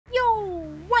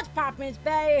What's poppin', it's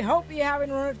Bay? Hope you're having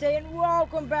a wonderful day, and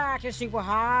welcome back to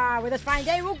Superhot. With this fine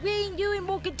day, we'll be doing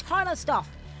more katana stuff.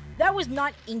 That was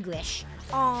not English.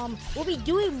 We'll be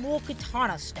doing more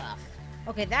katana stuff.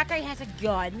 Okay, that guy has a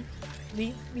gun.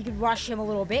 We could rush him a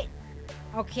little bit.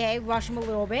 Okay, rush him a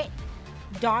little bit.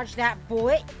 Dodge that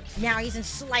bullet. Now he's in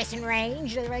slicing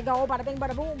range. There we go. Bada bing,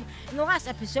 bada boom. In the last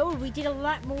episode, we did a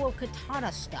lot more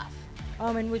katana stuff.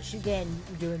 In which, again,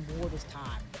 we're doing more this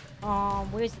time.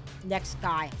 Where's the next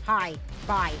guy? Hi.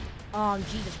 Bye.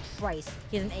 Jesus Christ.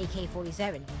 He has an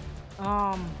AK-47.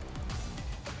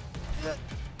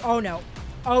 Oh no.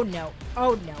 Oh no.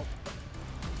 Oh no.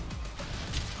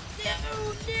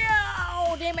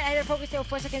 No! Damn it, I had to focus there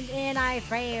for a second and I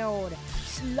failed.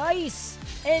 Slice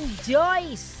and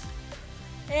dice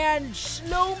and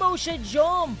slow motion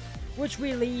jump, which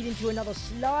will lead into another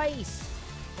slice.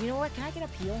 You know what? Can I get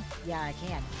up here? Yeah, I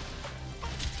can.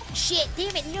 Shit,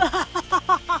 damn it, no!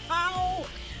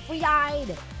 We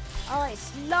died. Alright,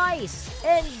 slice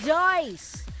and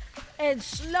dice and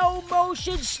slow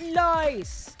motion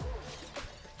slice.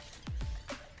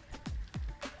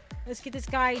 Let's get this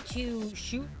guy to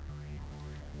shoot.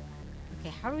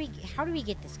 Okay, how do we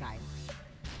get this guy?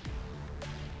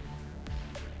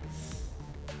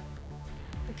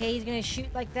 Okay, he's gonna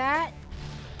shoot like that.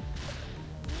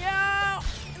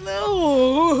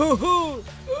 No!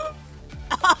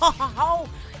 Oh,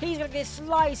 he's gonna get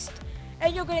sliced,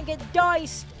 and you're gonna get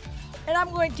diced, and I'm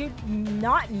going to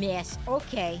not miss.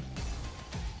 Okay.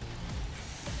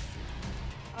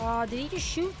 Did he just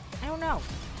shoot? I don't know.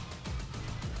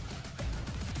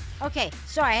 Okay,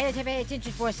 sorry, I had to pay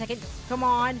attention for a second. Come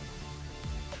on.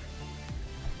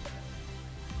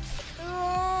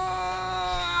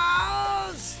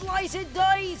 Slice and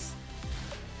dice.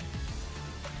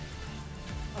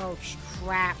 Oh,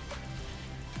 crap.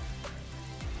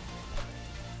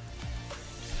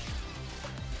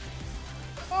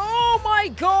 Oh my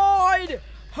god!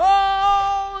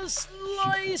 Oh,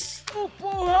 slice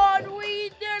Superhot, we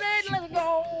did it! Let's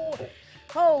go!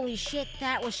 Holy shit,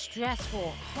 that was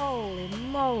stressful. Holy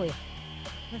moly.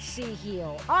 Let's see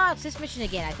here. Oh, it's this mission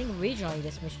again. I think originally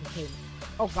this mission came.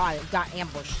 Oh god, it got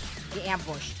ambushed. Get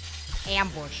ambushed.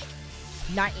 Ambushed.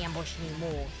 Not ambushed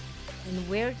anymore. And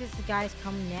where does the guys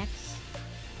come next?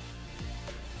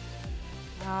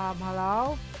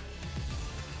 Hello?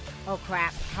 Oh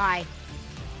crap. Hi.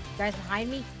 Guys behind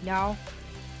me? No.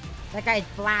 That guy's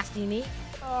blasting me.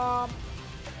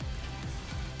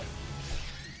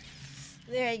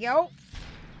 There you go.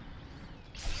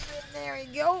 There you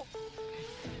go.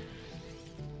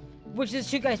 Which there's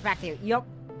two guys back there. Yup.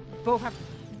 Both have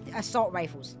assault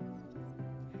rifles.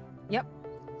 Yep.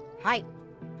 Hi.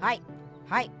 Hi.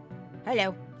 Hi.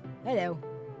 Hello. Hello.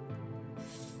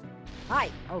 Hi.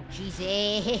 Oh, Jesus.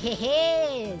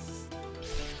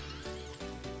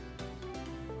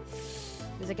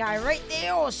 There's a guy right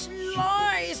there. Oh,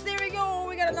 slice. There we go.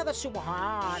 We got another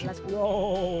Superhot. Let's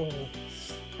go.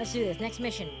 Let's do this. Next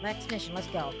mission. Next mission. Let's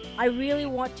go. I really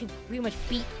want to pretty much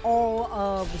beat all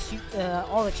of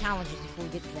the challenges before we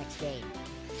get to the next game.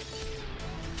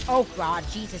 Oh god,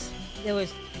 Jesus. There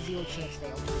was zero chance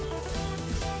there.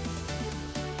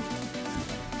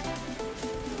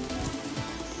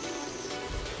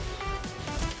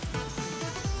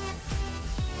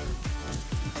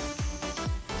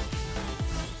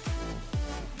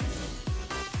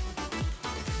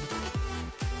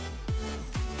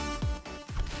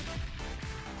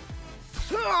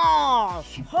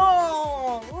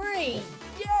 Oh, we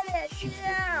did it!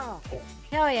 Yeah!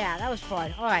 Hell yeah, that was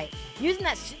fun. Alright, using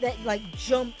that like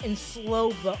jump and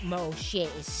slow mo shit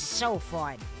is so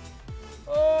fun.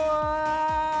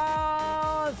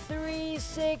 Oh,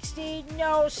 360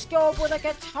 no scope with a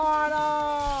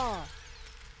katana!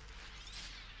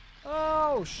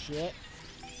 Oh shit.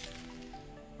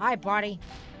 Hi, buddy.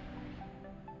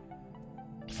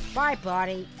 Bye,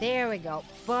 buddy. There we go.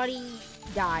 Buddy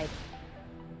died.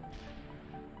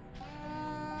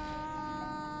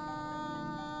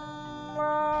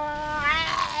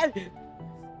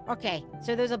 Okay,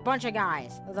 so there's a bunch of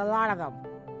guys. There's a lot of them.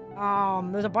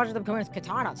 There's a bunch of them coming with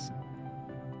katanas.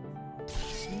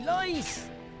 Slice!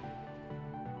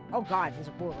 Oh god, there's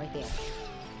a bullet right there.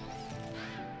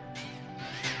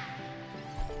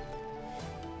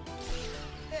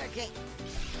 Okay.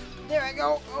 There I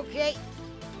go. Okay.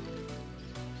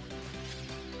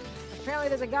 Apparently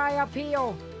there's a guy up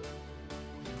here.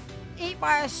 Eat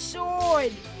by a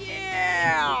sword!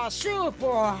 Yeah!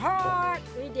 Superhot!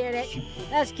 We did it.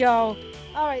 Let's go.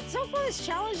 Alright, so far this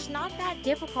challenge is not that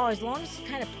difficult as long as you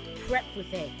kind of prep for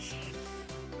things.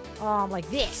 Like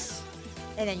this.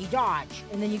 And then you dodge.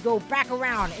 And then you go back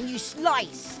around and you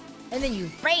slice. And then you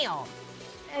bail.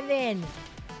 And then...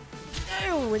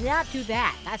 No, not do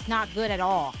that. That's not good at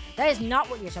all. That is not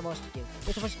what you're supposed to do.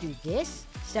 You're supposed to do this,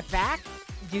 step back,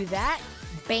 do that,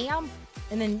 bam,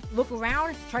 and then look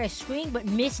around, try to swing, but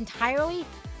miss entirely.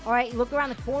 Alright, look around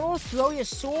the corner, throw your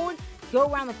sword,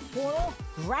 go around the corner,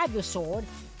 grab your sword,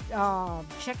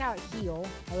 check out heal.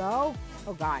 Hello?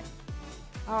 Oh god.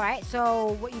 Alright,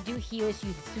 so what you do here is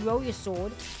you throw your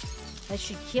sword. That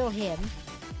should kill him.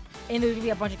 And there's gonna be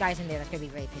a bunch of guys in there that's gonna be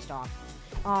very pissed off.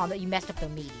 That you messed up their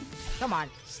meaty. Come on.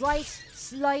 Slice.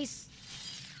 Slice.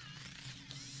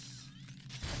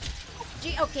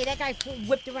 Gee, okay, that guy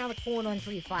whipped around the corner and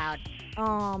pretty loud.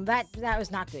 That was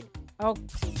not good. Oh.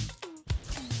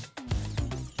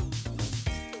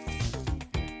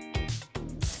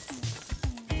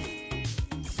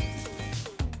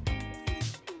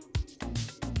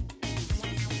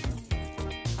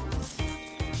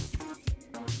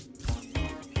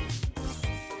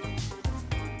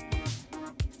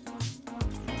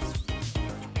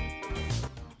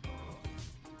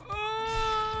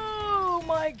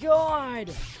 My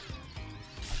god!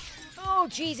 Oh,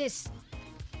 Jesus!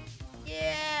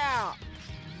 Yeah!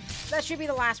 That should be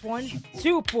the last one.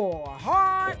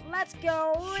 Superhot! Let's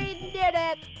go! We did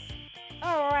it!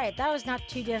 Alright, that was not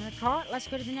too difficult. Let's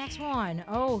go to the next one.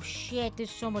 Oh, shit,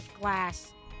 there's so much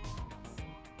glass.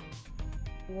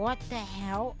 What the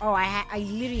hell? Oh, I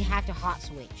literally have to hot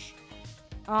switch.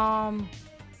 Come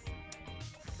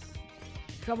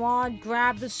on,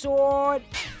 grab the sword!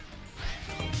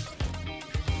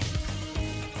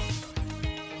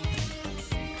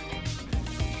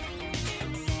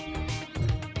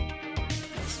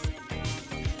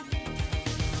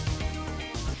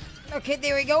 Okay,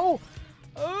 there we go.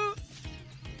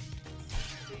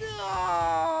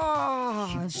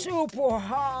 Super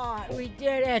hot. We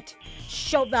did it.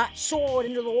 Shove that sword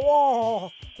into the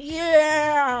wall.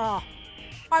 Yeah.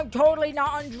 I'm totally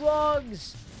not on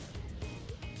drugs.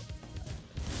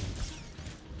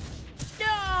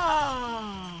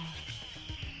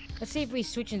 Let's see if we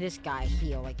switch in this guy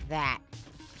here like that.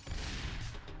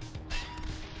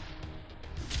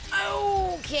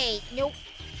 Okay. Nope.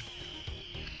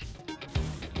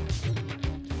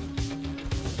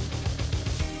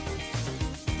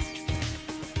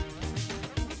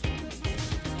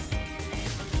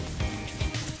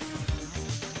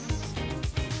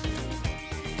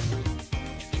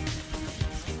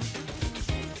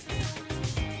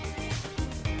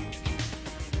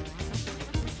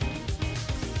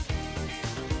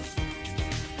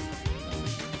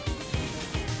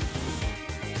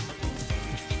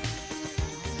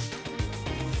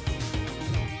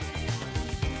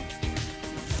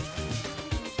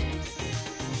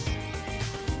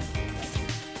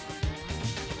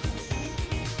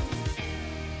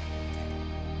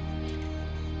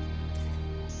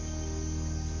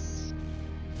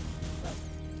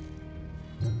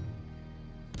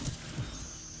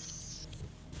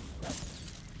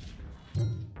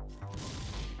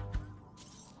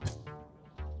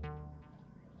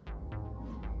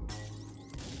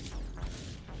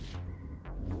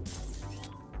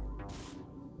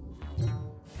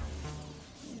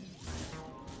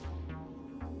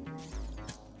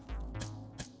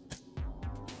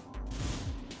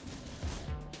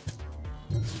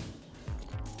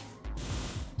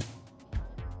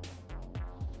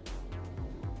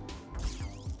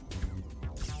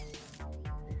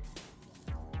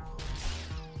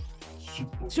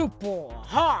 Super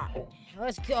hot.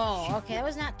 Let's go. Okay, that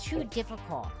was not too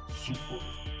difficult.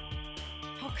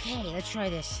 Okay, let's try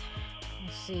this.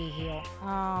 Let's see here.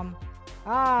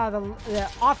 The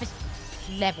office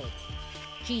level.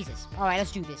 Jesus. All right,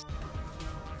 let's do this.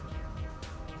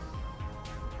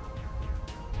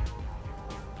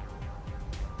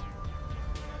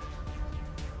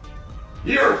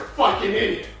 You're a fucking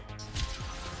idiot.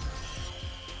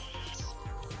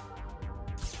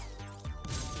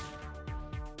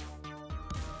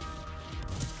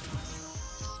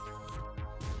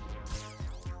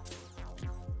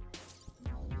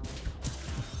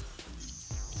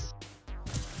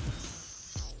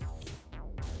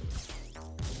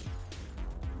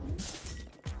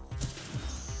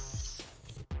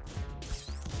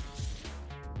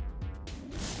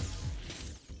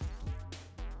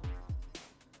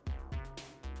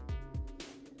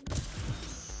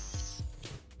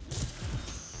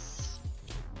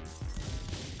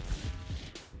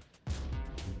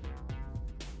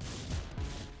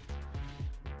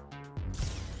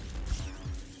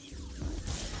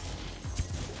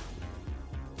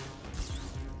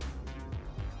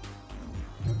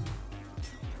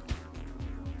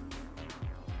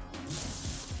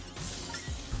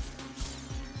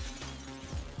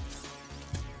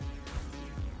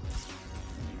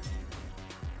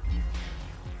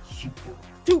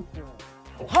 Super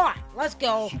hot. Let's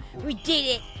go. We did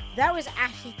it. That was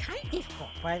actually kind of difficult,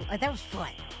 but that was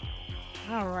fun.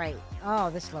 All right. Oh,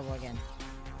 this level again.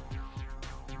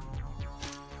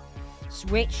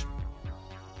 Switch.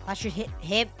 I should hit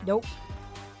him. Nope.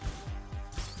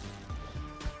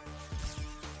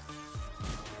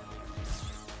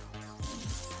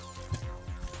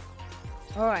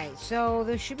 Alright, so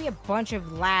there should be a bunch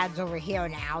of lads over here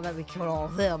now that we killed all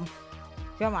of them.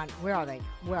 Come on, where are they?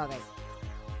 Where are they?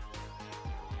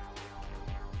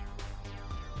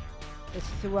 Let's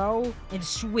throw and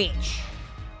switch.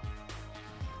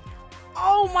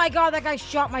 Oh my god, that guy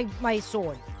shot my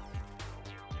sword.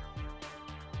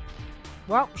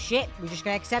 Well, shit, we're just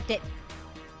gonna accept it.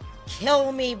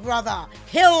 Kill me, brother!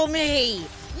 Kill me!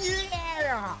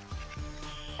 Yeah!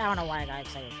 I don't know why I got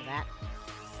excited for that.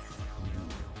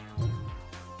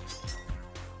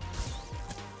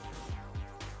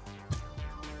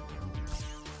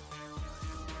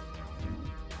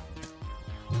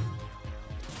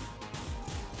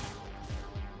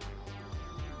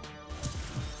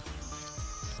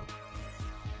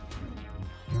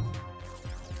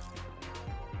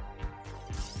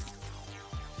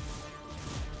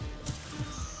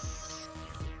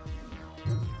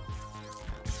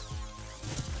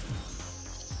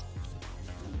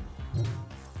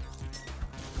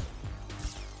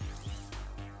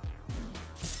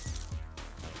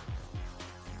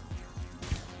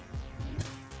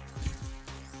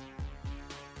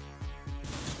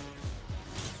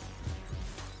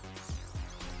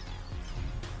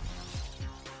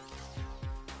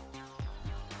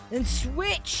 And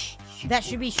switch! That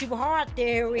should be super hard.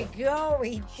 There we go.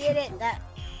 We did it. That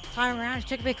time around, it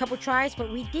took me a couple tries, but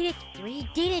we did it. We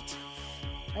did it.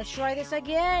 Let's try this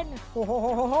again. Ho, ho,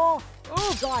 ho, ho, ho.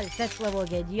 Oh, God. It's that level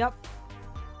again. Yup.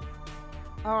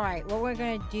 Alright. What we're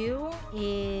going to do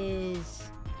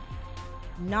is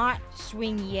not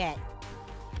swing yet.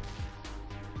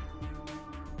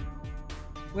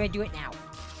 We're going to do it now.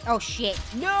 Oh, shit.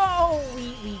 No!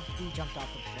 We jumped off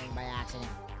the train by accident.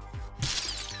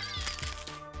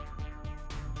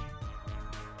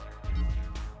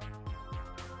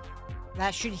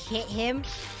 That should hit him.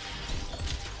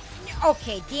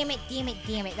 Okay, damn it, damn it,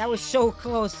 damn it. That was so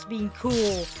close to being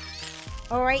cool.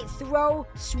 Alright, throw,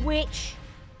 switch.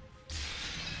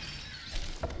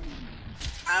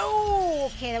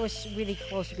 Oh, okay, that was really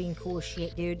close to being cool as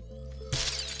shit, dude.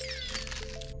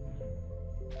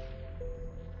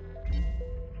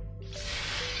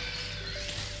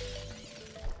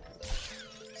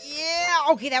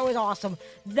 Yeah, okay, that was awesome.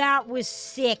 That was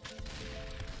sick.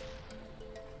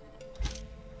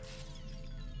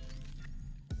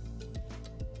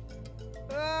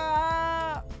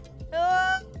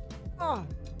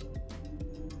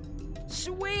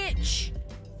 Switch!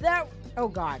 That... Oh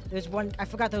god, there's one... I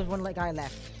forgot there was one guy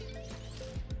left.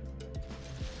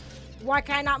 Why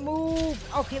can I not move?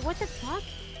 Okay, what the fuck?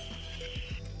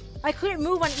 I couldn't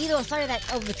move on either side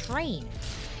of the train.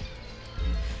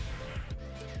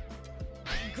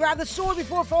 Grab the sword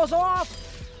before it falls off!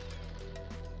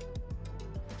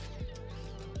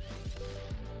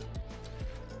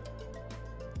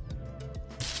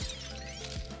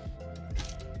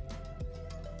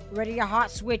 Ready a hot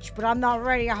switch, but I'm not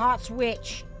ready a hot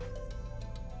switch.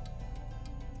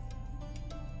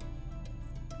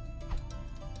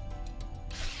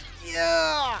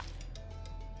 Yeah!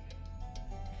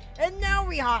 And now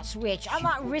we hot switch. I'm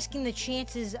not risking the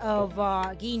chances of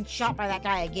getting shot by that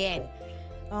guy again.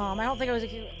 I don't think I was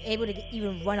able to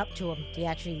even run up to him to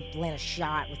actually land a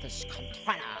shot with this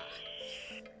katana.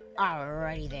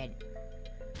 Alrighty then.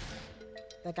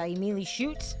 That guy immediately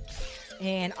shoots.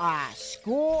 And I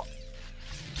score.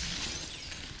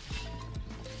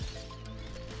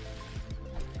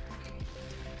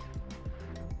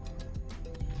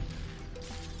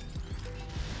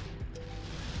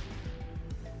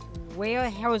 Where the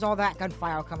hell is all that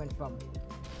gunfire coming from?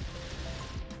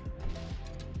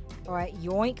 Alright,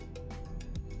 yoink.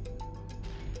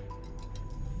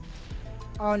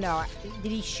 Oh no,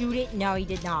 did he shoot it? No, he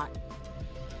did not.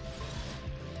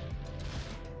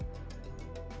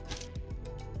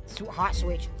 Hot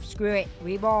switch. Screw it.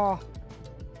 Reball.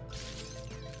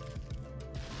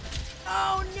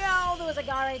 Oh no! There was a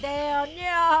guy right there.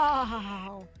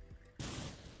 No!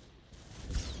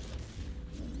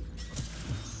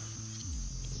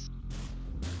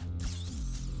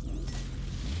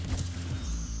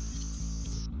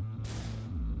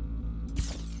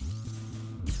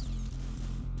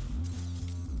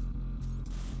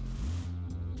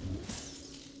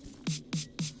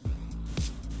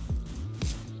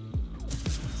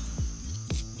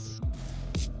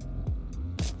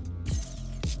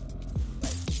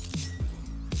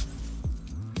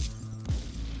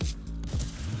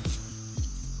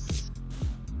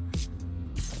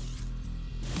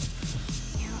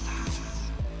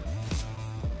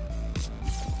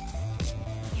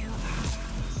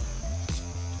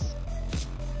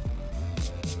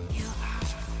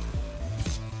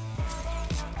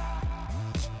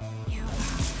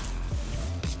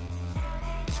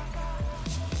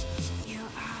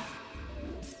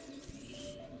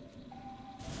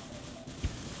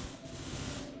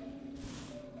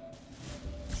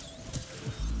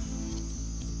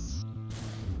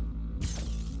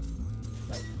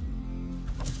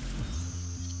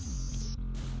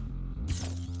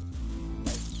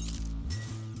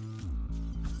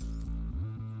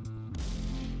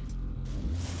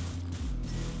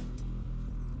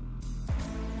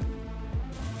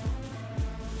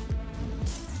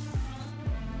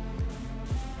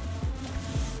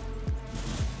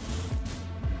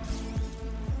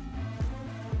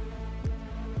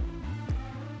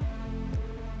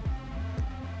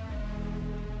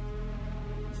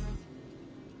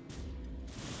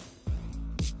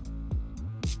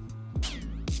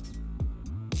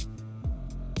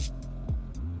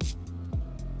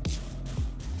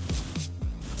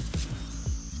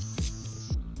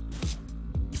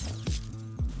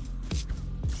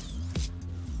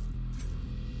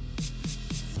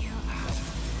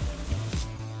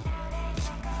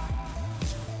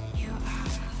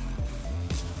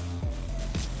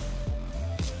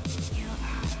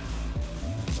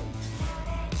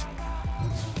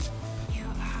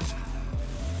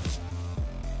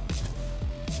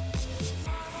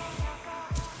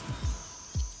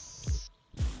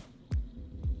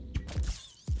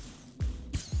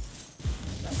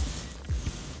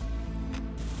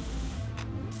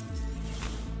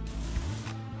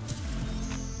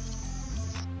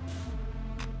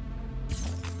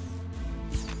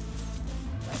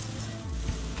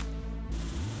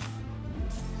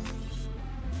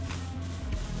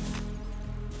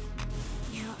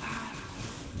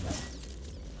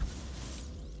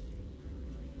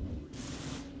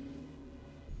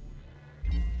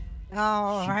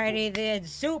 Alrighty then,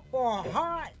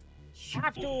 Superhot.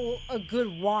 After a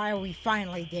good while, we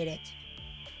finally did it.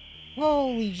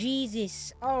 Holy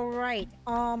Jesus. Alright,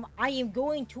 I am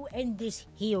going to end this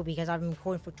here because I've been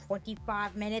recording for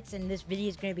 25 minutes and this video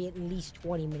is going to be at least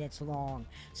 20 minutes long.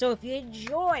 So if you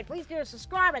enjoyed, please give a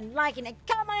subscribe and like and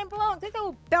comment below and click the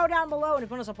little bell down below. And if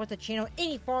you want to support the channel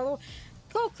any further,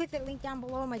 go click the link down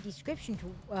below in my description to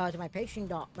my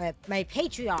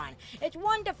Patreon. It's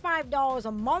 $1 to $5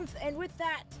 a month, and with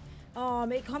that,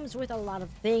 it comes with a lot of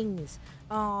things.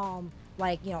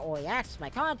 Like, you know, early access to my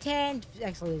content,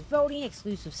 exclusive voting,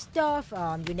 exclusive stuff,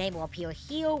 your name will appear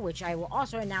here, which I will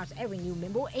also announce every new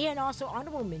member, and also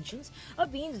honorable mentions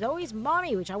of being Zoe's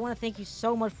mommy, which I want to thank you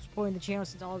so much for supporting the channel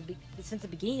since the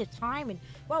beginning of time. And,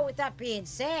 well, with that being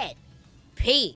said, peace.